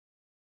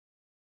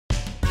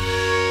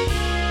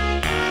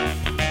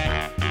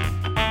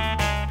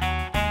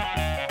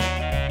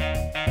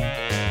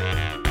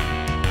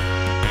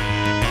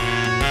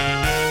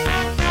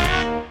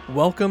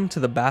Welcome to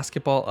the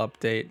Basketball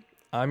Update.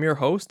 I'm your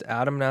host,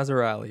 Adam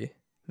Nazarali.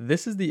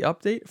 This is the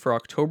update for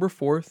October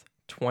 4th,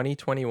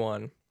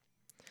 2021.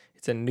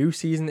 It's a new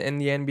season in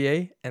the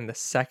NBA and the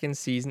second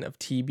season of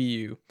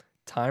TBU.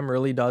 Time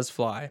really does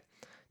fly.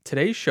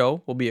 Today's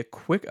show will be a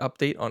quick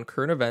update on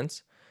current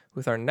events,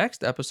 with our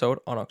next episode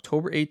on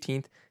October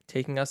 18th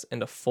taking us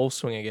into full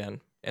swing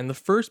again. And the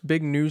first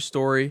big news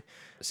story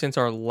since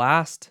our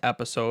last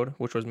episode,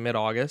 which was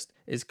mid-August,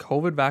 is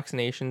COVID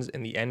vaccinations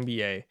in the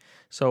NBA.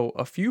 So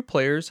a few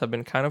players have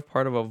been kind of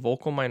part of a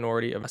vocal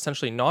minority of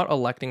essentially not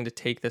electing to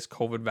take this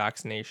COVID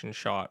vaccination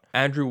shot.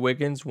 Andrew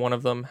Wiggins, one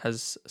of them,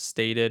 has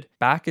stated,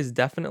 "Back is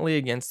definitely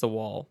against the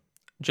wall.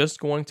 Just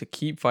going to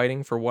keep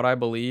fighting for what I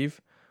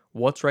believe.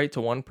 What's right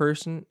to one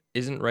person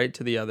isn't right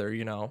to the other,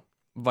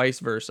 Vice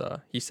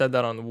versa." He said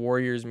that on the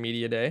Warriors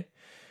Media Day.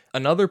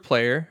 Another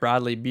player,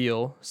 Bradley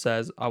Beal,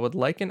 says, "I would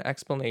like an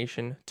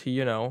explanation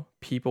to,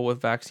 people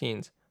with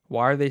vaccines.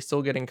 Why are they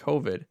still getting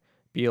COVID?"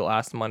 Beal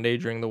asked Monday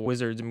during the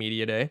Wizards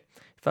Media Day.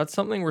 "If that's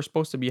something we're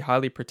supposed to be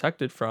highly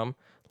protected from,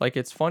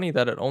 it's funny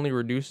that it only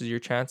reduces your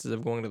chances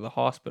of going to the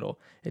hospital.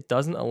 It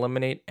doesn't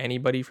eliminate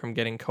anybody from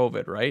getting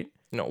COVID, right?"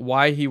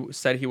 Why he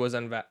said he was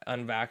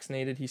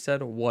unvaccinated, he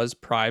said, was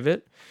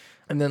private.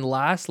 And then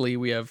lastly,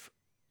 we have,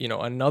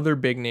 another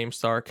big name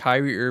star,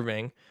 Kyrie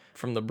Irving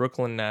from the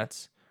Brooklyn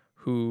Nets,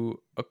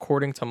 who,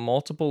 according to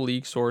multiple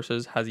league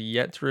sources, has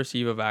yet to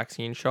receive a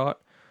vaccine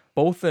shot.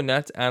 Both the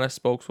Nets and a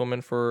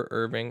spokeswoman for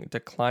Irving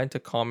declined to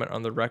comment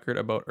on the record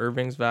about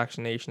Irving's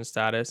vaccination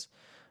status,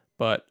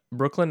 but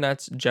Brooklyn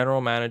Nets general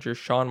manager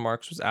Sean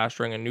Marks was asked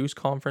during a news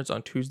conference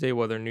on Tuesday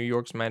whether New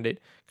York's mandate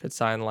could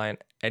sideline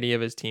any of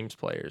his team's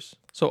players.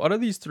 So out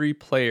of these three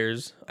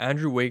players,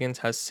 Andrew Wiggins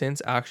has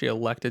since actually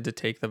elected to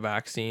take the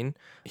vaccine.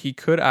 He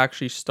could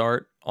actually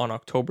start on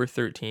October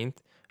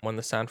 13th, when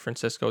the San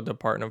Francisco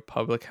Department of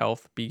Public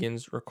Health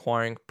begins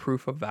requiring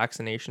proof of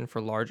vaccination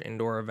for large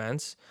indoor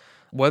events.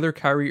 Whether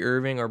Kyrie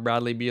Irving or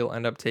Bradley Beal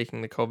end up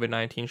taking the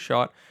COVID-19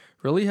 shot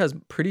really has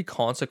pretty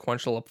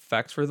consequential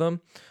effects for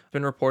them. It's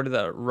been reported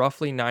that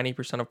roughly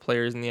 90% of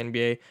players in the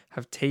NBA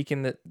have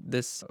taken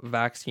this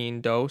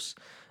vaccine dose,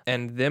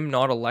 and them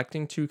not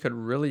electing to could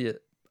really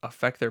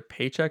affect their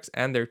paychecks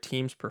and their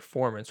team's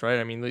performance, right?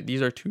 I mean,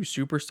 these are two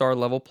superstar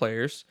level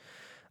players.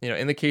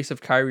 In the case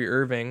of Kyrie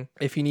Irving,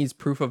 if he needs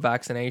proof of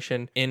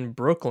vaccination in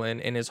Brooklyn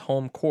in his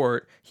home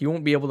court, he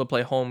won't be able to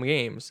play home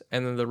games.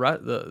 And then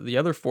the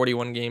other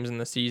 41 games in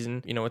the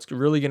season, it's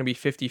really going to be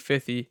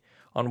 50-50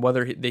 on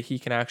whether he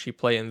can actually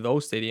play in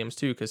those stadiums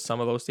too, because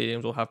some of those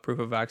stadiums will have proof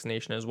of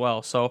vaccination as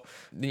well. So,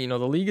 the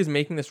league is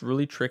making this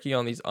really tricky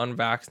on these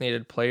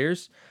unvaccinated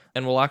players,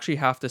 and we'll actually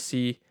have to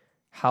see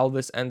how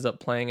this ends up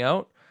playing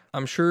out.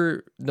 I'm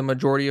sure the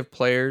majority of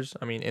players,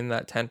 in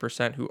that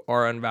 10% who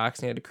are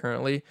unvaccinated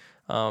currently,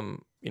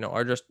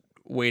 are just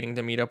waiting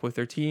to meet up with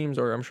their teams,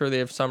 or I'm sure they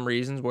have some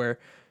reasons where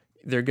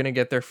they're going to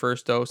get their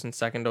first dose and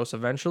second dose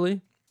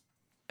eventually.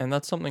 And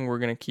that's something we're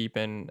going to keep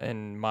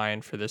in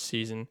mind for this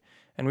season.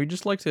 And we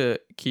just like to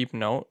keep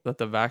note that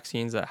the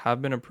vaccines that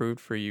have been approved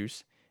for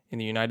use in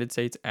the United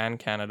States and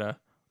Canada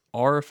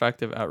are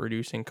effective at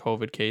reducing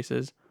COVID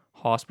cases,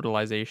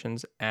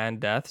 hospitalizations,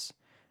 and deaths.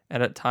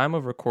 And at time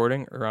of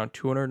recording, around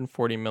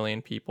 240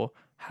 million people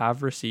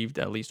have received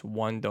at least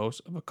one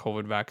dose of a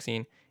COVID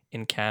vaccine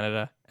in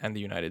Canada and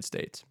the United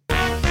States.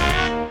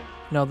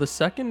 Now, the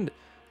second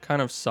kind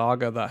of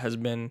saga that has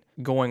been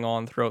going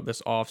on throughout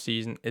this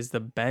offseason is the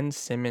Ben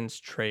Simmons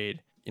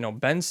trade.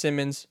 Ben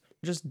Simmons,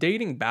 just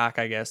dating back,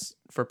 I guess,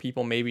 for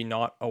people maybe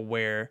not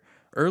aware,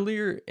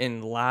 earlier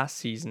in last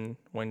season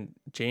when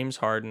James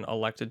Harden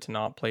elected to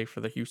not play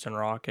for the Houston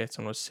Rockets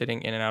and was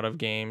sitting in and out of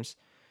games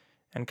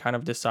and kind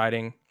of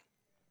deciding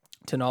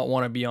to not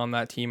want to be on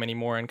that team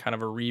anymore in kind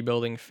of a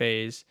rebuilding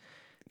phase,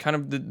 kind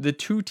of the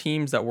two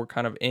teams that were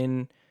kind of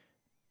in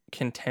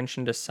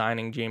contention to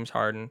signing James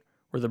Harden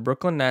were the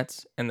Brooklyn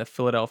Nets and the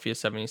Philadelphia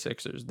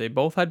 76ers. They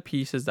both had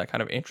pieces that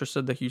kind of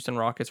interested the Houston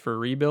Rockets for a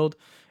rebuild,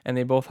 and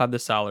they both had the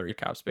salary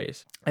cap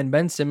space. And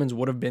Ben Simmons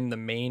would have been the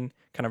main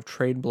kind of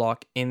trade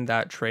block in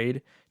that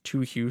trade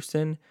to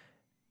Houston.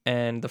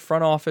 And the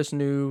front office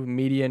knew,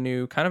 media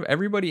knew, kind of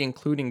everybody,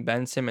 including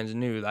Ben Simmons,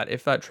 knew that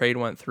if that trade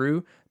went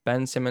through,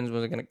 Ben Simmons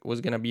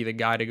was gonna be the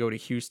guy to go to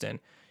Houston.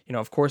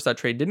 Of course, that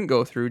trade didn't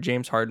go through.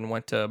 James Harden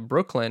went to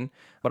Brooklyn,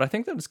 but I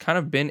think that it's kind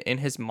of been in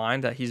his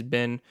mind that he's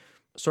been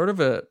sort of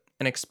an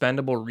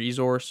expendable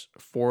resource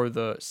for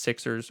the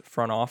Sixers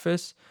front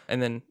office.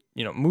 And then,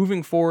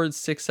 moving forward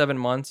 6-7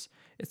 months,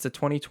 it's the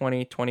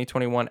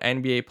 2020-2021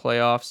 NBA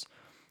playoffs.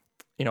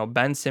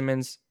 Ben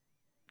Simmons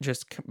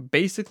just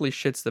basically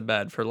shits the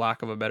bed, for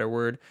lack of a better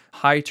word.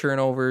 High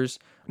turnovers,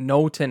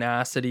 no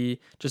tenacity,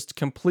 just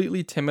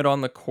completely timid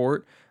on the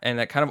court. And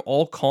that kind of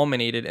all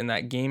culminated in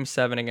that Game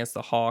 7 against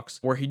the Hawks,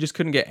 where he just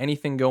couldn't get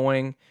anything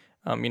going.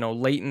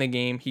 Late in the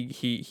game,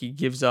 he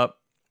gives up.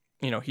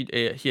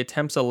 He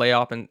attempts a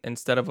layup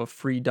instead of a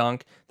free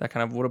dunk that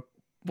kind of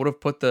would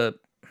have put the,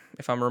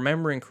 if I'm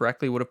remembering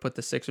correctly, would have put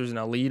the Sixers in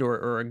a lead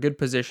or a good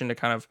position to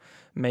kind of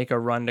make a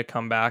run to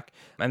come back.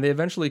 And they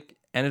eventually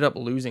ended up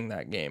losing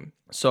that game.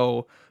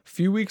 So a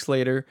few weeks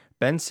later,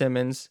 Ben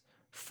Simmons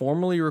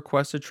formally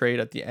requested trade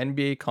at the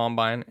NBA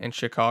Combine in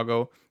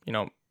Chicago,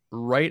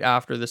 right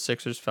after the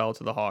Sixers fell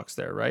to the Hawks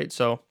there, right?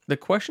 So the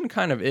question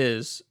kind of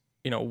is,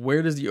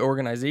 where does the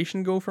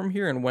organization go from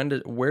here, and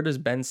where does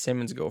Ben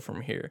Simmons go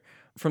from here?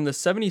 From the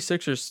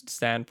 76ers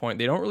standpoint,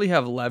 they don't really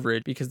have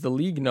leverage because the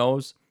league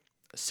knows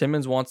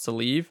Simmons wants to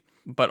leave,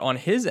 but on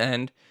his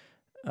end,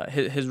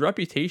 his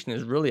reputation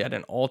is really at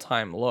an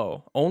all-time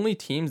low. Only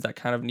teams that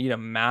kind of need a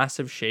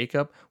massive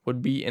shakeup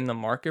would be in the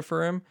market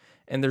for him,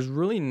 and there's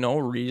really no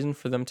reason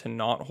for them to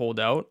not hold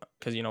out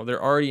because,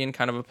 they're already in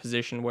kind of a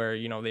position where,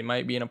 they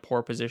might be in a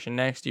poor position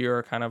next year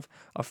or kind of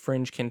a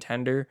fringe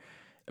contender.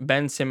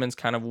 Ben Simmons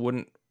kind of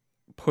wouldn't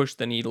push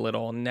the needle at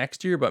all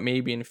next year, but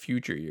maybe in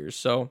future years.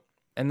 So,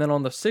 and then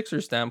on the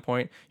Sixers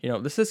standpoint,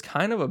 this is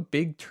kind of a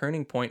big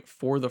turning point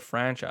for the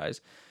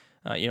franchise.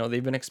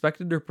 They've been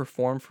expected to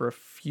perform for a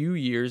few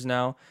years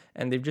now,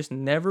 and they've just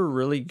never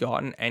really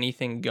gotten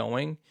anything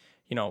going,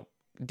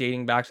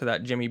 dating back to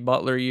that Jimmy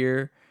Butler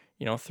year,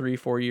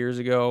 3-4 years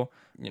ago,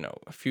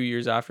 a few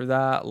years after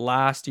that,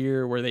 last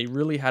year, where they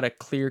really had a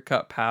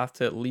clear-cut path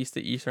to at least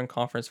the Eastern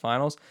Conference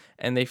Finals,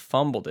 and they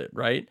fumbled it,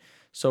 right?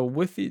 So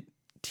with the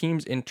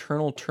team's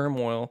internal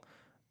turmoil,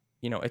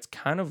 it's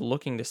kind of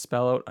looking to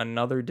spell out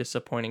another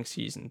disappointing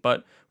season.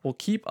 But we'll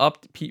keep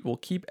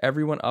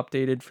everyone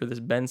updated for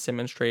this Ben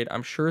Simmons trade.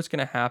 I'm sure it's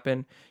going to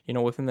happen,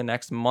 within the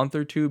next month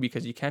or two,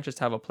 because you can't just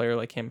have a player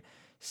like him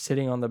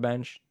sitting on the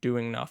bench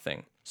doing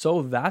nothing.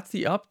 So that's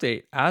the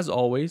update. As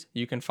always,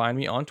 you can find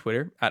me on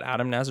Twitter at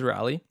Adam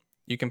Nazarali.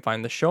 You can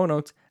find the show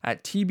notes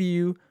at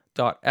tbu.ffmi.ca.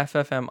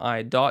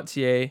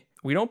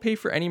 We don't pay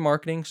for any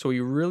marketing, so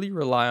we really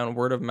rely on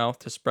word of mouth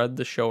to spread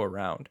the show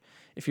around.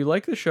 If you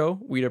like the show,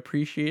 we'd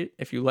appreciate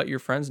if you let your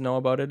friends know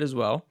about it as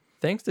well.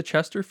 Thanks to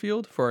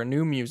Chesterfield for our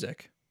new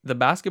music. The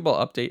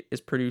basketball update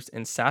is produced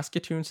in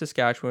Saskatoon,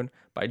 Saskatchewan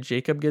by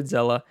Jacob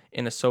Gadzella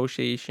in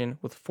association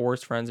with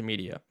Forest Friends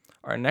Media.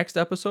 Our next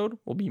episode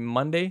will be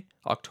Monday,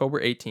 October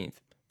 18th.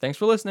 Thanks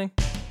for listening.